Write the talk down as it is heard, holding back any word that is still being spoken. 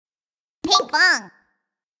Pinkfong.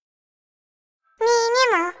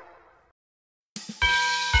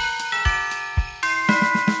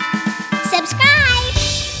 Subscribe.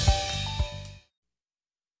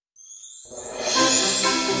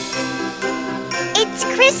 It's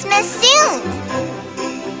Christmas soon.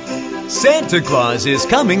 Santa Claus is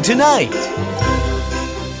coming tonight.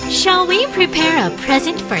 Shall we prepare a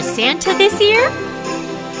present for Santa this year?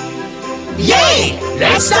 Yay!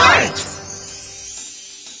 Let's start!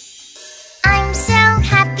 I'm so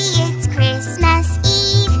happy it's Christmas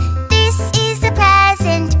Eve. This is a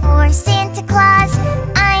present for Santa Claus.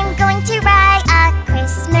 I'm going to write a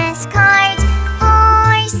Christmas card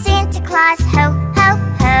for Santa Claus. Ho, ho,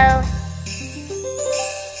 ho.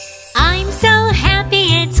 I'm so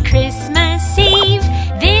happy it's Christmas Eve.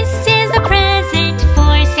 This is a present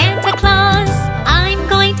for Santa Claus. I'm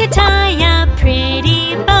going to tie a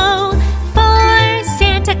pretty bow for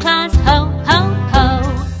Santa Claus. Ho, ho, ho.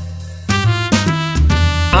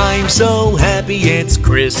 I'm so happy it's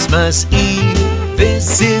Christmas Eve.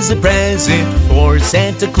 This is a present for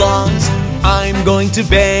Santa Claus. I'm going to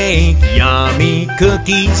bake yummy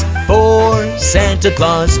cookies for Santa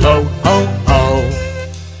Claus. Ho, ho, ho.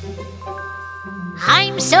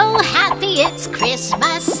 I'm so happy it's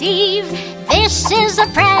Christmas Eve. This is a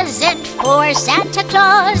present for Santa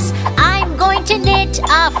Claus. I'm going to knit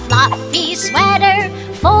a fluffy sweater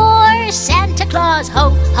for Santa Claus.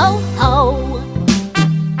 Ho, ho, ho.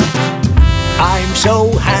 I'm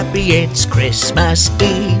so happy it's Christmas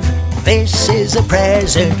Eve. This is a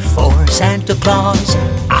present for Santa Claus.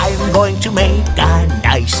 I'm going to make a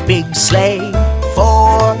nice big sleigh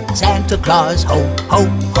for Santa Claus. Ho, ho,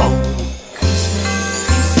 ho.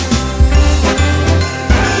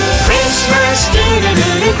 Christmas,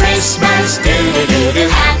 doo-doo-doo-doo, Christmas, doo-doo-doo-doo.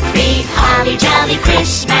 Happy, holly, jolly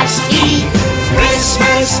Christmas Eve.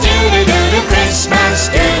 Christmas, doo-doo-doo-doo, Christmas,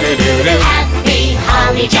 doo-doo-doo-doo. Happy,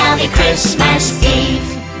 holly, jolly Christmas Eve.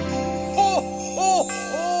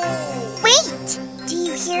 Wait, do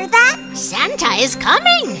you hear that? Santa is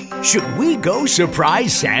coming. Should we go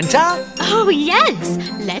surprise Santa? Oh, yes.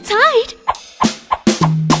 Let's hide.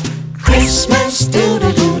 Christmas,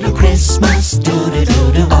 doo-doo-doo-doo, Christmas,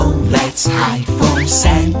 doo-doo-doo-doo. Oh, let's hide for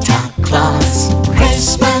Santa Claus.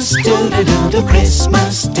 Christmas, doo-doo-doo-doo,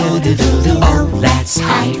 Christmas, doo-doo-doo-doo. Oh, let's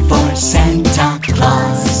hide for Santa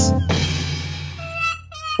Claus.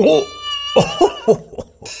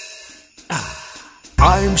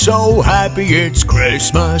 I'm so happy it's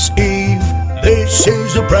Christmas Eve. This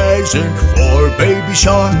is a present for Baby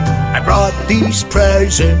Shark. I brought these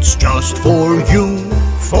presents just for you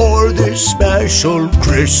for this special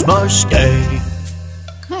Christmas day.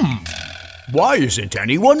 Why isn't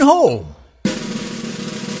anyone home?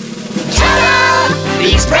 Ta-da!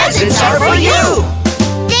 These presents are for you!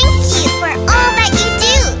 Thank you for all that you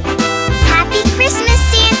do. Happy Christmas,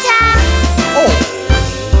 Santa.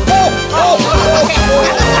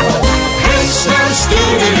 Christmas,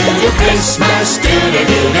 doo-doo-doo-doo, Christmas,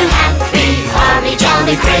 doo-doo-doo-doo. Happy, holly,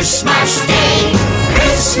 jolly Christmas Day.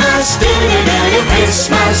 Christmas, doo-doo-doo-doo,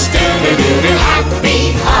 Christmas, doo-doo-doo-doo.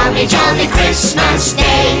 Happy, holly, jolly Christmas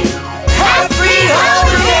Day. Happy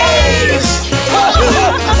holidays!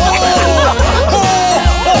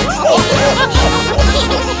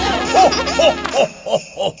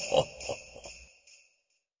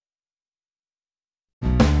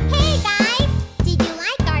 Hey guys, did you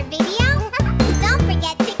like our video? Don't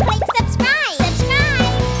forget to click subscribe.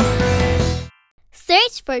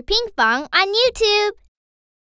 Search for Pinkfong on YouTube.